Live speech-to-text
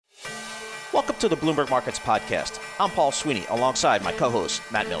Welcome to the Bloomberg Markets Podcast. I'm Paul Sweeney, alongside my co-host,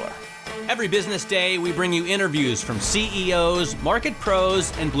 Matt Miller. Every business day, we bring you interviews from CEOs, market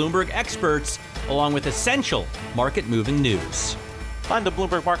pros, and Bloomberg experts, along with essential market-moving news. Find the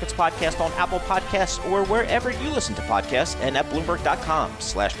Bloomberg Markets Podcast on Apple Podcasts or wherever you listen to podcasts and at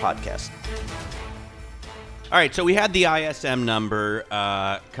Bloomberg.com/podcast. All right, so we had the ISM number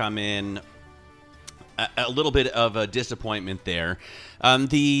come in, a little bit of a disappointment there.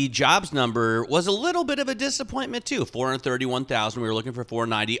 The jobs number was a little bit of a disappointment too, 431,000. We were looking for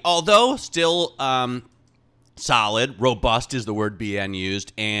 490, although still solid, robust is the word BN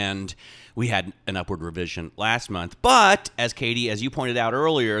used, and we had an upward revision last month. But as Katie, as you pointed out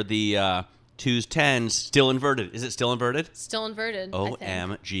earlier, the 2s, 10s, still inverted. Is it still inverted? Still inverted,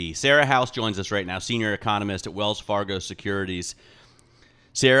 OMG. Sarah House joins us right now, senior economist at Wells Fargo Securities.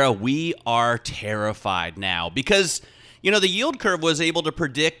 Sarah, we are terrified now because, you know, the yield curve was able to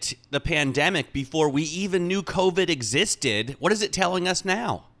predict the pandemic before we even knew COVID existed. What is it telling us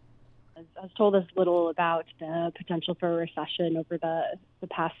now? Has told us little about the potential for a recession over the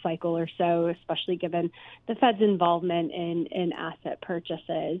past cycle or so, especially given the Fed's involvement in asset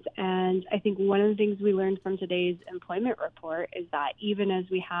purchases. And I think one of the things we learned from today's employment report is that even as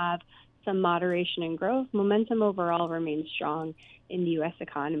we have some moderation in growth, momentum overall remains strong in the U.S.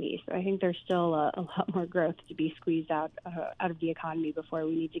 economy. So I think there's still a lot more growth to be squeezed out of the economy before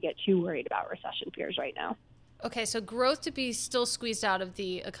we need to get too worried about recession fears right now. Okay, so growth to be still squeezed out of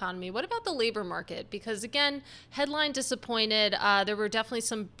the economy. What about the labor market? Because again, headline disappointed. There were definitely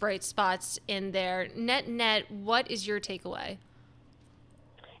some bright spots in there. Net, what is your takeaway?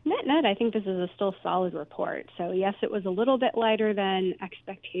 Net, I think this is a still solid report. So yes, it was a little bit lighter than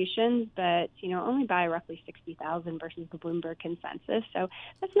expectations, but only by roughly 60,000 versus the Bloomberg consensus. So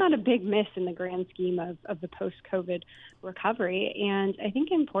that's not a big miss in the grand scheme of the post-COVID recovery. And I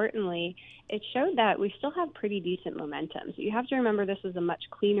think importantly, it showed that we still have pretty decent momentum. So you have to remember this was a much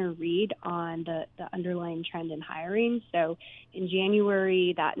cleaner read on the underlying trend in hiring. So in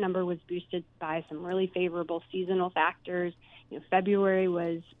January, that number was boosted by some really favorable seasonal factors. February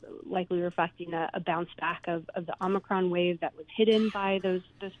was likely reflecting a bounce back of the Omicron wave that was hidden by those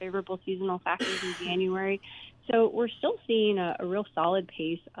favorable seasonal factors in January. So we're still seeing a real solid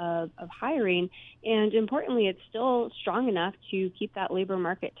pace of hiring. And importantly, it's still strong enough to keep that labor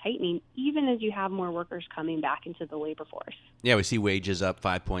market tightening, even as you have more workers coming back into the labor force. Yeah, we see wages up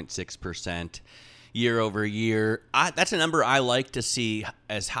 5.6% year over year. That's a number I like to see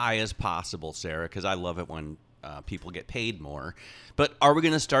as high as possible, Sarah, because I love it when people get paid more. But are we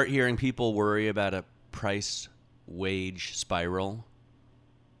going to start hearing people worry about a price wage spiral?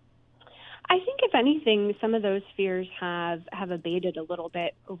 I think if anything, some of those fears have abated a little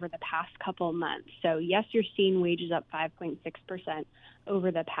bit over the past couple of months. So yes, you're seeing wages up 5.6% over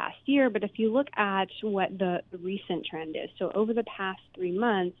the past year. But if you look at what the recent trend is, so over the past 3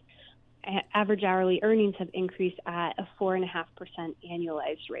 months, average hourly earnings have increased at a 4.5%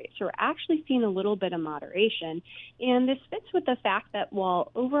 annualized rate. So we're actually seeing a little bit of moderation. And this fits with the fact that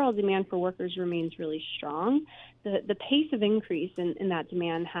while overall demand for workers remains really strong, the pace of increase in that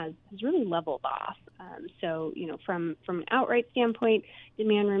demand has really leveled off. So from an outright standpoint,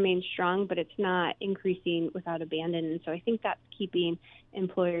 demand remains strong, but it's not increasing without abandon. And so I think that's keeping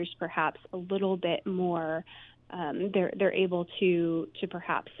employers perhaps a little bit more they're able to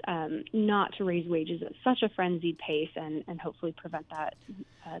perhaps not to raise wages at such a frenzied pace and hopefully prevent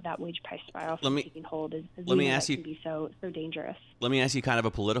that wage price spiral from taking hold as let me ask you, can be so dangerous. Let me ask you kind of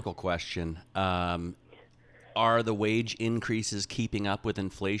a political question. Are the wage increases keeping up with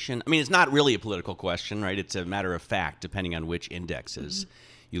inflation? I mean, it's not really a political question, right? It's a matter of fact, depending on which indexes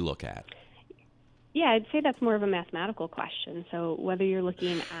you look at. Yeah, I'd say that's more of a mathematical question. So whether you're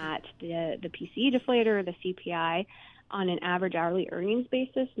looking at the PCE deflator or the CPI on an average hourly earnings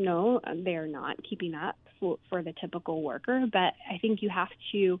basis, no, they are not keeping up for the typical worker. But I think you have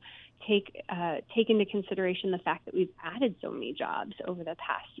to take into consideration the fact that we've added so many jobs over the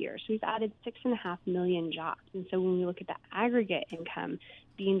past year. So we've added 6.5 million jobs. And so when we look at the aggregate income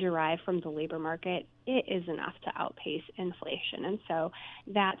being derived from the labor market, it is enough to outpace inflation. And so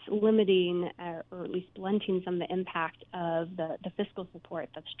that's limiting or at least blunting some of the impact of the fiscal support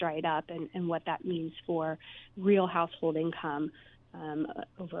that's dried up and what that means for real household income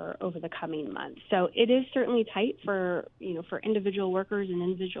over the coming months. So it is certainly tight for individual workers and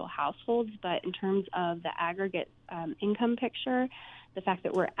individual households, but in terms of the aggregate income picture, the fact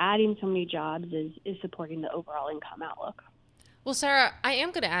that we're adding so many jobs is supporting the overall income outlook. Well, Sarah, I am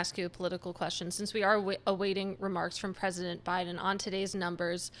going to ask you a political question since we are awaiting remarks from President Biden on today's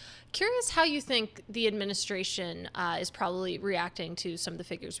numbers. Curious how you think the administration is probably reacting to some of the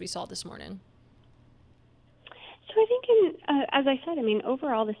figures we saw this morning. So I think, as I said,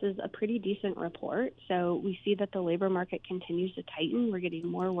 overall, this is a pretty decent report. So we see that the labor market continues to tighten. We're getting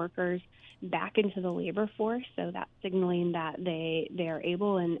more workers back into the labor force. So that's signaling that they are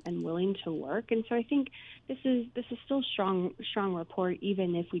able and willing to work. And so I think this is still a strong report,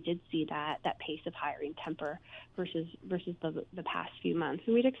 even if we did see that pace of hiring temper versus the past few months.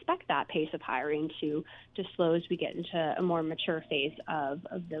 And we'd expect that pace of hiring to slow as we get into a more mature phase of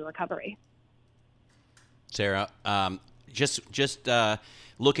the recovery. Sarah, just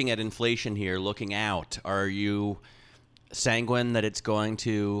looking at inflation here, looking out, are you sanguine that it's going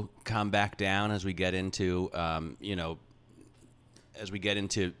to come back down as we get into, the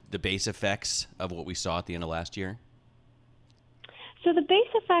base effects of what we saw at the end of last year? So the base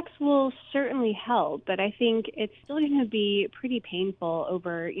effects will certainly help, but I think it's still going to be pretty painful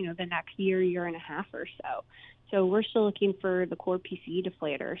over, the next year and a half or so. So we're still looking for the core PCE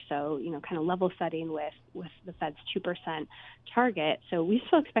deflator, so, kind of level setting with the Fed's 2% target. So we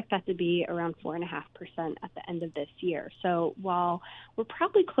still expect that to be around 4.5% at the end of this year. So while we're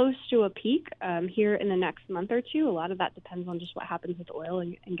probably close to a peak here in the next month or two, a lot of that depends on just what happens with oil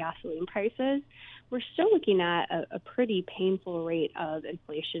and gasoline prices. We're still looking at a pretty painful rate of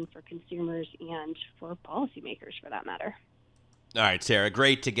inflation for consumers and for policymakers, for that matter. All right, Sarah,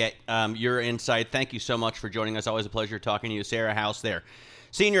 great to get your insight. Thank you so much for joining us. Always a pleasure talking to you. Sarah House there,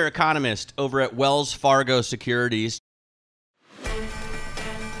 senior economist over at Wells Fargo Securities.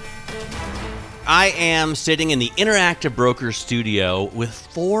 I am sitting in the Interactive Brokers studio with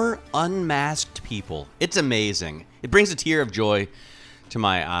 4 unmasked people. It's amazing. It brings a tear of joy to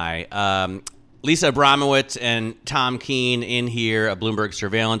my eye. Lisa Abramowitz and Tom Keene in here, a Bloomberg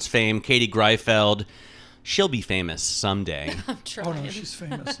surveillance fame. Katie Greifeld. She'll be famous someday. I'm trying. Oh, no, she's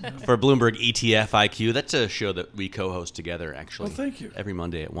famous now. For Bloomberg ETF IQ. That's a show that we co-host together, actually. Well, thank you. Every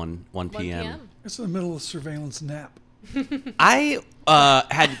Monday at 1 p.m. It's in the middle of surveillance nap. I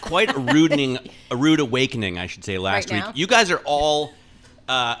had quite a rude awakening, I should say, last week. You guys are all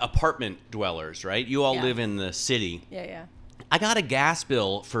apartment dwellers, right? You all live in the city. Yeah. I got a gas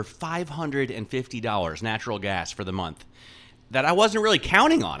bill for $550, natural gas, for the month that I wasn't really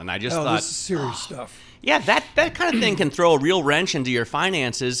counting on, and I just thought, this is serious stuff. Yeah, that kind of thing can throw a real wrench into your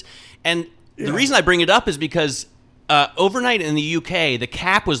finances. And the reason I bring it up is because overnight in the UK, the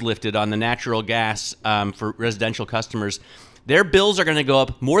cap was lifted on the natural gas for residential customers. Their bills are going to go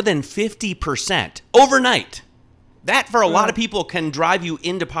up more than 50% overnight. That, for a lot of people, can drive you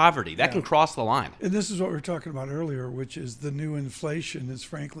into poverty. That can cross the line. And this is what we were talking about earlier, which is the new inflation is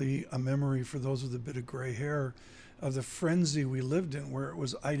frankly a memory for those with a bit of gray hair of the frenzy we lived in, where it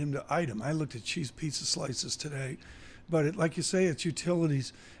was item to item. I looked at cheese pizza slices today, but like you say, it's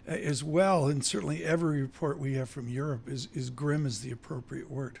utilities as well. And certainly every report we have from Europe is grim is the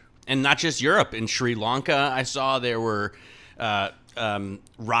appropriate word. And not just Europe. In Sri Lanka, I saw there were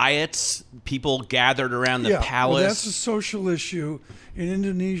riots. People gathered around the palace. Well, that's a social issue. In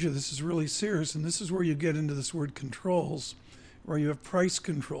Indonesia, this is really serious, and this is where you get into this word controls, where you have price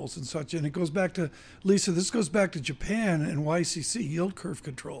controls and such. And it goes back to, Lisa, this goes back to Japan and YCC, yield curve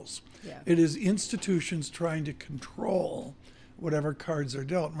controls. Yeah. It is institutions trying to control whatever cards are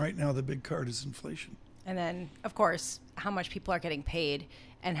dealt. And right now, the big card is inflation. And then, of course, how much people are getting paid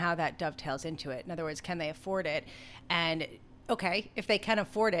and how that dovetails into it. In other words, can they afford it? And okay, if they can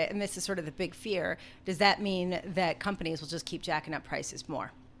afford it, and this is sort of the big fear, does that mean that companies will just keep jacking up prices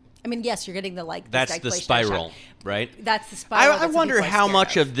more? I mean, yes, you're getting that's the spiral, right? That's the spiral. I wonder how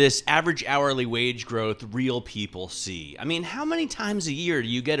much of this average hourly wage growth real people see. I mean, how many times a year do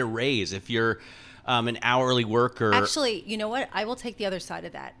you get a raise if you're an hourly worker? Actually, you know what? I will take the other side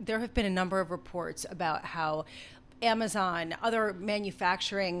of that. There have been a number of reports about how Amazon, other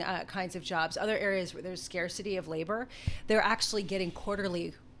manufacturing kinds of jobs, other areas where there's scarcity of labor, they're actually getting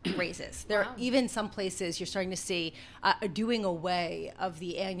quarterly raises. There are even some places you're starting to see a doing away of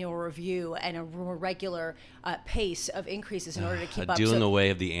the annual review and a more regular pace of increases in order to keep up. Doing away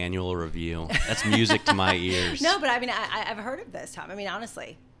of the annual review. That's music to my ears. No, but I mean, I've heard of this, Tom. I mean,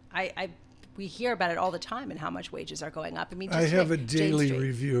 honestly, we hear about it all the time and how much wages are going up. I mean, just I have a daily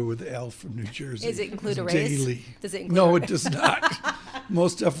review with Al from New Jersey. Does it include a raise? Daily. Does it include No, it does not.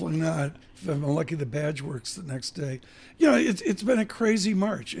 Most definitely not. If I'm lucky, the badge works the next day. You know, it's been a crazy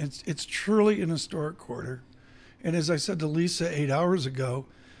March. It's truly an historic quarter. And as I said to Lisa 8 hours ago,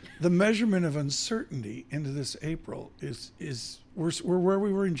 the measurement of uncertainty into this April is we're where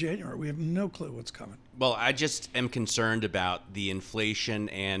we were in January. We have no clue what's coming. Well, I just am concerned about the inflation,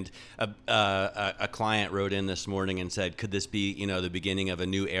 and a client wrote in this morning and said, could this be, the beginning of a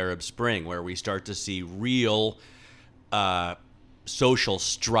new Arab Spring where we start to see real social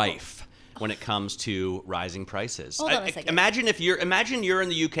strife when it comes to rising prices? Hold on a second. Imagine you're in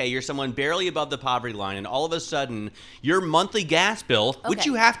the UK, you're someone barely above the poverty line, and all of a sudden your monthly gas bill, which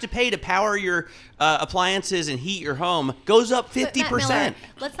you have to pay to power your appliances and heat your home, goes up 50%. Matt Miller,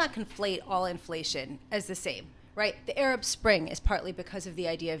 let's not conflate all inflation as the same. Right? The Arab Spring is partly because of the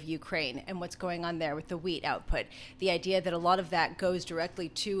idea of Ukraine and what's going on there with the wheat output. The idea that a lot of that goes directly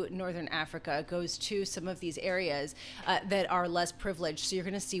to Northern Africa, goes to some of these areas that are less privileged. So you're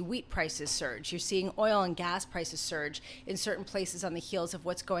going to see wheat prices surge. You're seeing oil and gas prices surge in certain places on the heels of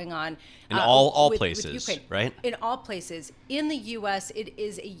what's going on. In all with places, Ukraine. right? In all places. In the U.S., it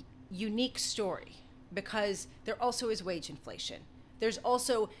is a unique story because there also is wage inflation. There's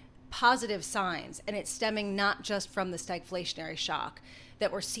also positive signs, and it's stemming not just from the stagflationary shock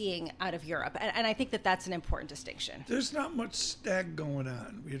that we're seeing out of Europe. And I think that that's an important distinction. There's not much stag going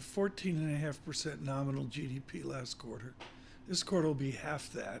on. We had 14.5% nominal GDP last quarter. This quarter will be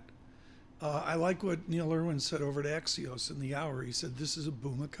half that. I like what Neil Irwin said over at Axios in the Hour. He said, this is a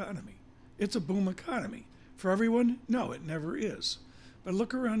boom economy. It's a boom economy. For everyone? No, it never is. But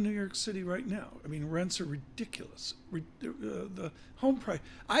look around New York City right now. I mean, rents are ridiculous. The home price.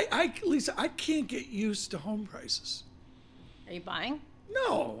 Lisa, I can't get used to home prices. Are you buying?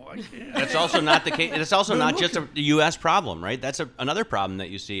 No, I can't. That's also not the case. It's also not just a U.S. problem, right? That's another problem that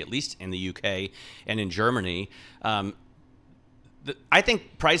you see, at least in the U.K. and in Germany. I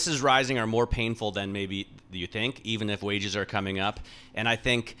think prices rising are more painful than maybe you think, even if wages are coming up. And I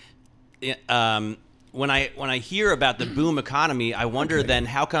think when I hear about the boom economy, I wonder then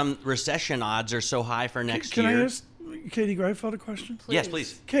how come recession odds are so high for next year? Can I ask Katie Greifeld a question? Please. Yes,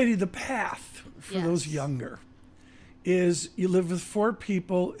 please. Katie, the path for those younger is you live with 4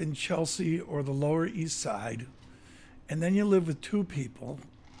 people in Chelsea or the Lower East Side, and then you live with 2 people,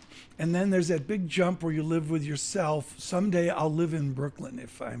 and then there's that big jump where you live with yourself. Someday I'll live in Brooklyn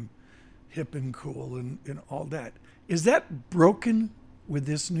if I'm hip and cool and all that. Is that broken with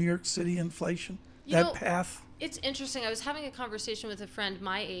this New York City inflation? That path? It's interesting. I was having a conversation with a friend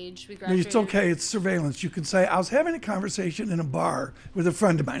my age. We No, graduated. it's okay. It's surveillance. You can say, I was having a conversation in a bar with a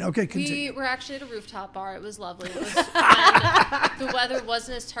friend of mine. Okay, continue. We were actually at a rooftop bar. It was lovely. It was when the weather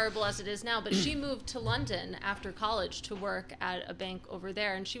wasn't as terrible as it is now. But she moved to London after college to work at a bank over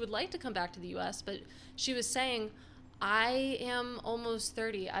there. And she would like to come back to the U.S., but she was saying, I am almost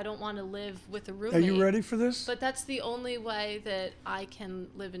 30. I don't want to live with a roommate. Are you ready for this? But that's the only way that I can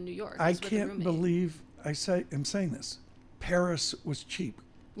live in New York. I is with a can't roommate. believe I'm saying this. Paris was cheap.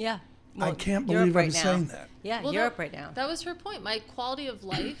 Yeah. I can't Europe believe right I'm now. saying that. Yeah, Well, Europe right now. That was her point. My quality of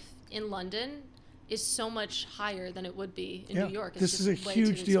life in London is so much higher than it would be in New York. It's This is a just way too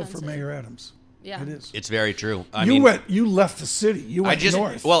huge deal for expensive. Mayor Adams. Yeah. It is. It's very true. You left the city. You went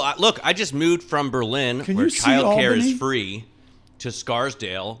north. Well, I just moved from Berlin, Can where you see childcare Albany? is free, to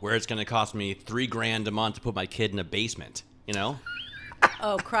Scarsdale, where it's going to cost me $3,000 a month to put my kid in a basement.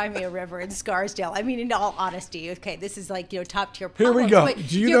 Oh, cry me a river in Scarsdale. I mean, in all honesty, okay, this is like, top tier Here we problems. go. But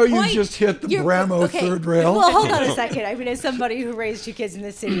Do you your know you just hit the Bramo third rail? Well, hold on a second. I mean, as somebody who raised 2 kids in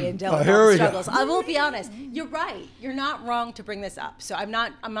the city and dealt with here all the we go. struggles, I will be honest. You're right. You're not wrong to bring this up. So I'm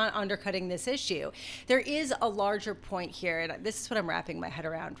not undercutting this issue. There is a larger point here, and this is what I'm wrapping my head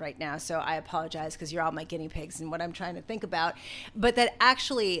around right now. So I apologize because you're all my guinea pigs and what I'm trying to think about. But that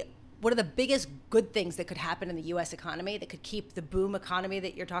actually, one of the biggest good things that could happen in the U.S. economy that could keep the boom economy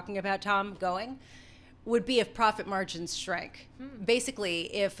that you're talking about, Tom, going would be if profit margins shrank.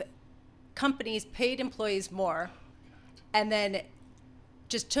 Basically, if companies paid employees more and then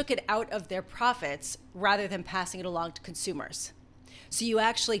just took it out of their profits rather than passing it along to consumers. So you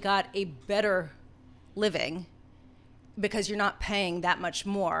actually got a better living because you're not paying that much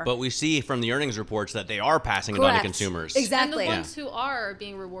more. But we see from the earnings reports that they are passing it on to Correct. consumers. Exactly. And the ones who are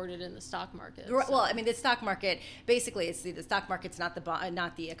being rewarded in the stock market. so- Well, I mean, the stock market, basically, it's the stock market's not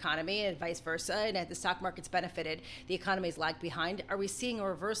the economy, and vice versa. And the stock market's benefited, the economy's lagged behind. Are we seeing a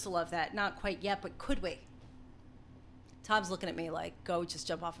reversal of that? Not quite yet, but could we? Tom's looking at me like, go just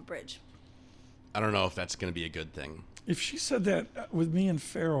jump off a bridge. I don't know if that's going to be a good thing. If she said that with me and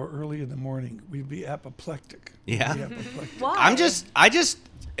Pharaoh early in the morning, we'd be apoplectic. Yeah. We'd be apoplectic. Why? I just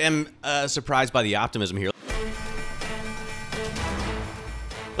am surprised by the optimism here.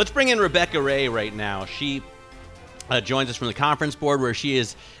 Let's bring in Rebecca Ray right now. She joins us from the conference board, where she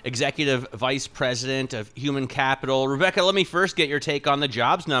is Executive Vice President of Human Capital. Rebecca, let me first get your take on the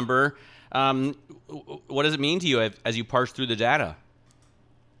jobs number What does it mean to you as you parse through the data?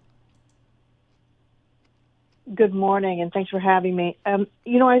 Good morning, and thanks for having me. I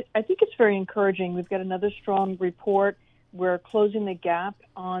think it's very encouraging. We've got another strong report. We're closing the gap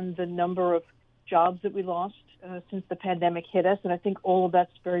on the number of jobs that we lost since the pandemic hit us, and I think all of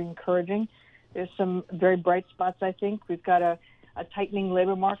that's very encouraging. There's some very bright spots, I think. We've got a tightening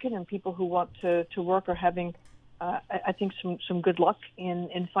labor market, and people who want to work are having, I think, some good luck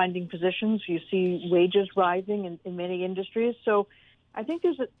in finding positions. You see wages rising in many industries. So I think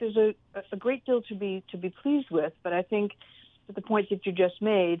there's a great deal to be pleased with, but I think at the point that you just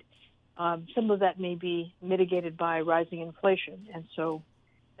made, some of that may be mitigated by rising inflation, and so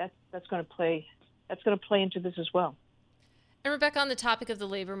that's going to play into this as well. And Rebecca, on the topic of the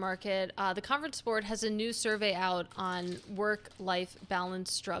labor market, the Conference Board has a new survey out on work-life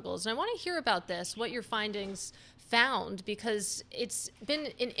balance struggles. And I want to hear about this, what your findings found, because it's been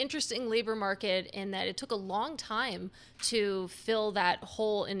an interesting labor market in that it took a long time to fill that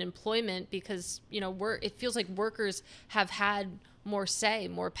hole in employment because, it feels like workers have had more say,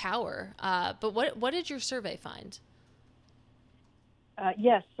 more power. But what did your survey find?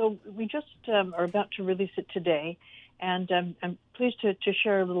 Yes, so we just are about to release it today. And I'm pleased to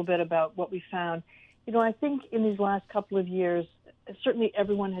share a little bit about what we found. I think in these last couple of years, certainly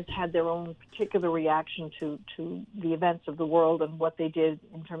everyone has had their own particular reaction to the events of the world and what they did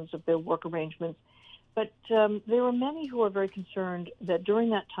in terms of their work arrangements. But there were many who are very concerned that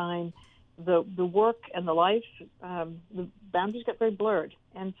during that time, the work and the life, the boundaries got very blurred.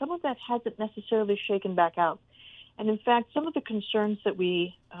 And some of that hasn't necessarily shaken back out. And in fact, some of the concerns that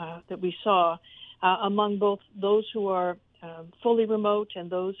we saw among both those who are fully remote and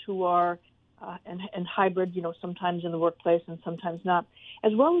those who are and hybrid, sometimes in the workplace and sometimes not,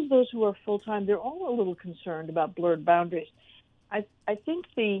 as well as those who are full-time, they're all a little concerned about blurred boundaries. I think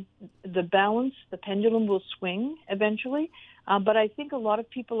the balance, the pendulum will swing eventually, but I think a lot of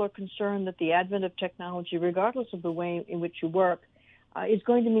people are concerned that the advent of technology, regardless of the way in which you work, is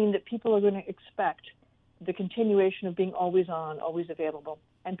going to mean that people are going to expect the continuation of being always on, always available.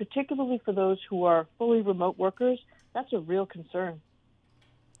 And particularly for those who are fully remote workers, that's a real concern.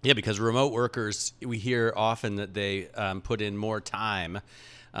 Yeah, because remote workers, we hear often that they put in more time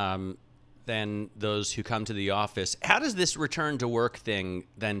than those who come to the office. How does this return to work thing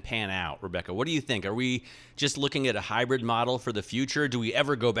then pan out, Rebecca? What do you think? Are we just looking at a hybrid model for the future? Do we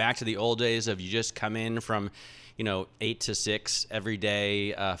ever go back to the old days of you just come in from, 8 to 6 every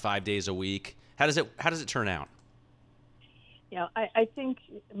day, 5 days a week? How does it turn out? Yeah, I think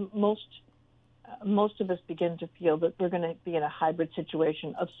most of us begin to feel that we're going to be in a hybrid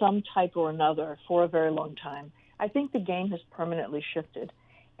situation of some type or another for a very long time. I think the game has permanently shifted.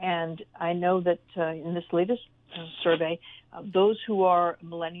 And I know that in this latest survey, those who are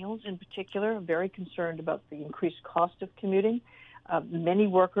millennials in particular are very concerned about the increased cost of commuting. Many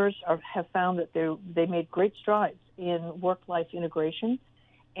workers have found that they made great strides in work-life integration,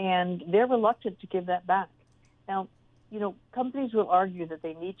 and they're reluctant to give that back. Now, companies will argue that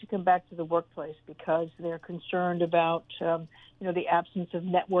they need to come back to the workplace because they're concerned about, the absence of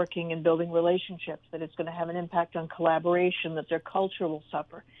networking and building relationships, that it's going to have an impact on collaboration, that their culture will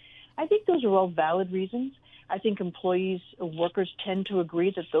suffer. I think those are all valid reasons. I think workers tend to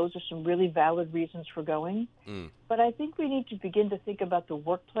agree that those are some really valid reasons for going. But I think we need to begin to think about the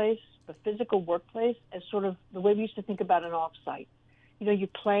workplace, the physical workplace, as sort of the way we used to think about an off-site. You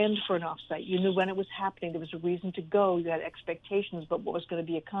planned for an offsite. You knew when it was happening. There was a reason to go. You had expectations about what was going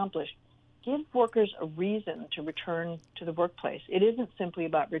to be accomplished. Give workers a reason to return to the workplace. It isn't simply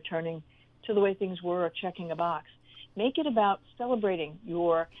about returning to the way things were or checking a box. Make it about celebrating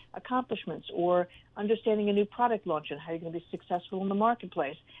your accomplishments or understanding a new product launch and how you're going to be successful in the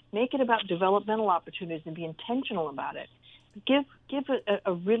marketplace. Make it about developmental opportunities and be intentional about it. Give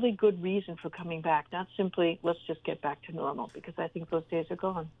a really good reason for coming back, not simply let's just get back to normal, because I think those days are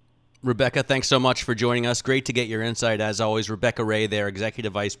gone. Rebecca, thanks so much for joining us. Great to get your insight, as always. Rebecca Ray there,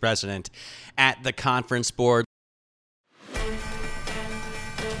 Executive Vice President at the Conference Board.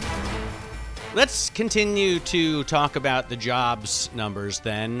 Let's continue to talk about the jobs numbers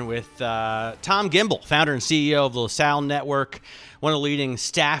then with Tom Gimbel, founder and CEO of the LaSalle Network, one of the leading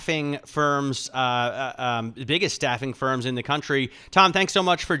staffing firms, the biggest staffing firms in the country. Tom, thanks so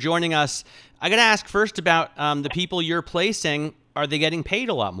much for joining us. I got to ask first about the people you're placing. Are they getting paid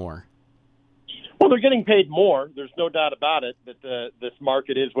a lot more? Well, they're getting paid more. There's no doubt about it. But this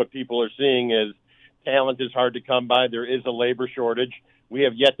market is what people are seeing is talent is hard to come by. There is a labor shortage. We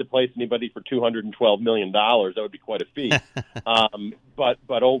have yet to place anybody for $212 million. That would be quite a feat.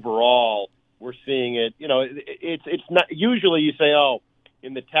 But overall, we're seeing it. It's not usually you say, oh,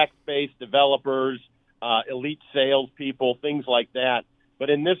 in the tech space, developers, elite salespeople, things like that. But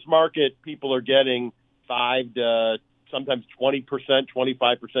in this market, people are getting 5 to sometimes 20%,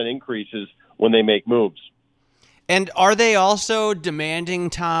 25% increases when they make moves. And are they also demanding,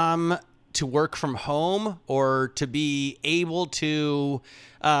 Tom, to work from home or to be able to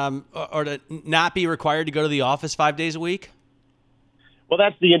or to not be required to go to the office 5 days a week? Well,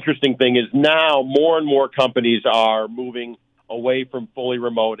 that's the interesting thing is now more and more companies are moving away from fully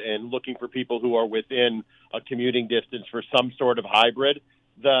remote and looking for people who are within a commuting distance for some sort of hybrid.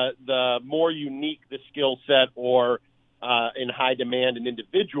 The more unique the skill set or in high demand an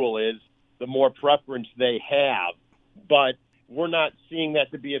individual is, the more preference they have. But we're not seeing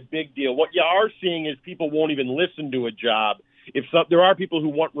that to be a big deal. What you are seeing is people won't even listen to a job. There are people who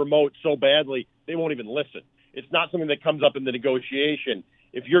want remote so badly, they won't even listen. It's not something that comes up in the negotiation.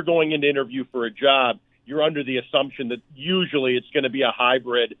 If you're going in to interview for a job, you're under the assumption that usually it's going to be a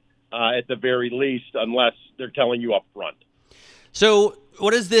hybrid at the very least, unless they're telling you up front. So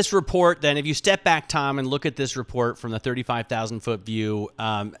what is this report then? If you step back, Tom, and look at this report from the 35,000-foot view,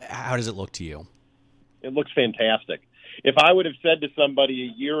 how does it look to you? It looks fantastic. If I would have said to somebody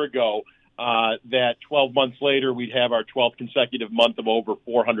a year ago that 12 months later we'd have our 12th consecutive month of over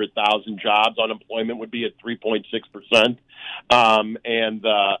 400,000 jobs, unemployment would be at 3.6%, and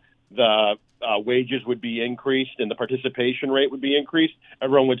the wages would be increased and the participation rate would be increased,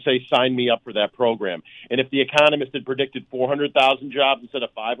 everyone would say, sign me up for that program. And if the economist had predicted 400,000 jobs instead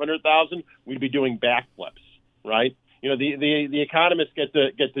of 500,000, we'd be doing backflips, right? You know, the economists get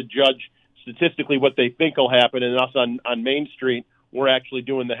to judge statistically what they think will happen, and us on Main Street, we're actually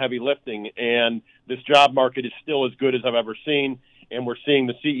doing the heavy lifting. And this job market is still as good as I've ever seen, and we're seeing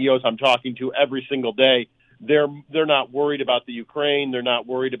the CEOs I'm talking to every single day. They're not worried about the Ukraine. They're not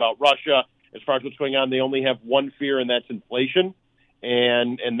worried about Russia. As far as what's going on, they only have one fear, and that's inflation.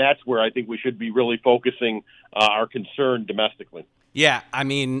 And that's where I think we should be really focusing our concern domestically. Yeah, I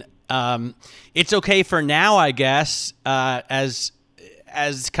mean, it's okay for now, I guess,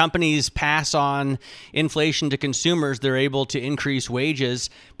 as companies pass on inflation to consumers, they're able to increase wages.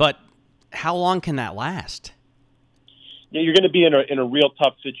 But how long can that last? Yeah, you're going to be in a real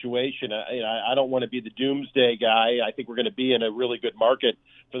tough situation. I don't want to be the doomsday guy. I think we're going to be in a really good market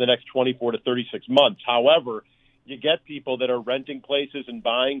for the next 24 to 36 months. However, you get people that are renting places and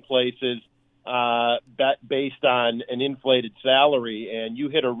buying places based on an inflated salary, and you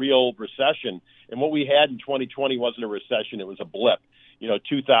hit a real recession. And what we had in 2020 wasn't a recession; it was a blip.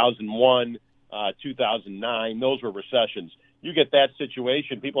 2001, 2009, those were recessions. You get that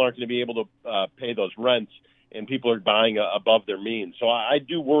situation, people aren't going to be able to pay those rents, and people are buying above their means. So I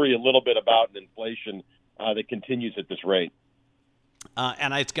do worry a little bit about an inflation that continues at this rate.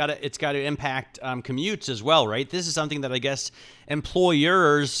 And it's got to impact commutes as well, right? This is something that I guess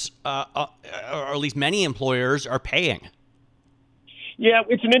employers, or at least many employers, are paying. Yeah,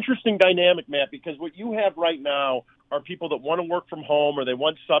 it's an interesting dynamic, Matt, because what you have right now are people that want to work from home or they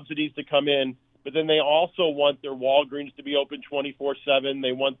want subsidies to come in, but then they also want their Walgreens to be open 24/7.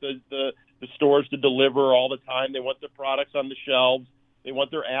 They want the stores to deliver all the time. They want their products on the shelves. They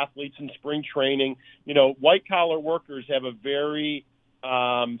want their athletes in spring training. White-collar workers have a very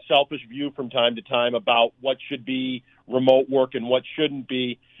selfish view from time to time about what should be remote work and what shouldn't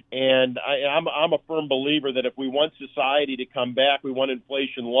be. And I'm a firm believer that if we want society to come back, we want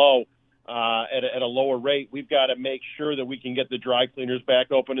inflation low, at a lower rate, we've got to make sure that we can get the dry cleaners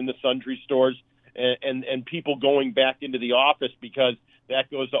back open in the sundry stores and people going back into the office, because that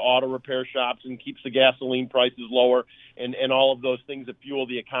goes to auto repair shops and keeps the gasoline prices lower and all of those things that fuel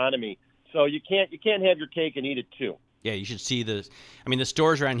the economy. So you can't have your cake and eat it too. Yeah, you should see the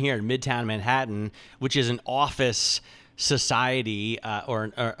stores around here in Midtown Manhattan, which is an office society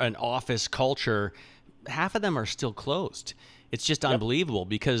or an office culture. Half of them are still closed. It's just unbelievable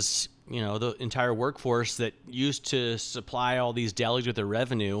because, the entire workforce that used to supply all these delis with their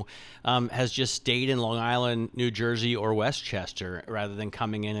revenue has just stayed in Long Island, New Jersey, or Westchester rather than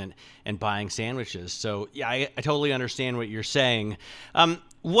coming in and buying sandwiches. So, yeah, I totally understand what you're saying.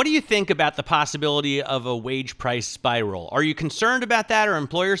 What do you think about the possibility of a wage price spiral? Are you concerned about that? Are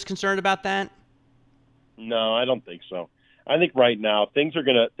employers concerned about that? No, I don't think so. I think right now things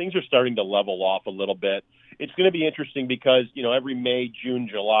are starting to level off a little bit. It's going to be interesting because, every May, June,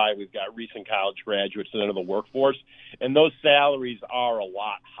 July, we've got recent college graduates that enter the workforce, and those salaries are a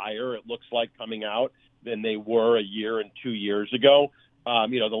lot higher, it looks like, coming out than they were a year and 2 years ago.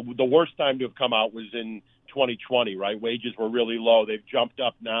 The worst time to have come out was in 2020, right? Wages were really low. They've jumped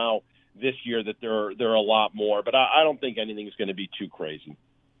up now this year that they're a lot more, but I don't think anything is going to be too crazy.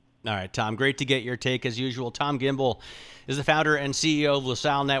 All right, Tom, great to get your take as usual. Tom Gimbel is the founder and CEO of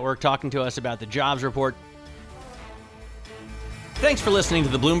LaSalle Network, talking to us about the jobs report. Thanks for listening to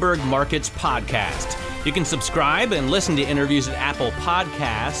the Bloomberg Markets Podcast. You can subscribe and listen to interviews at Apple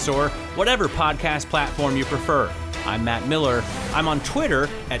Podcasts or whatever podcast platform you prefer. I'm Matt Miller. I'm on Twitter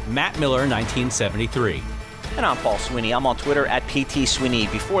at MattMiller1973. And I'm Paul Sweeney. I'm on Twitter at PT Sweeney.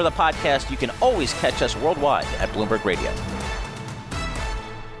 Before the podcast, you can always catch us worldwide at Bloomberg Radio.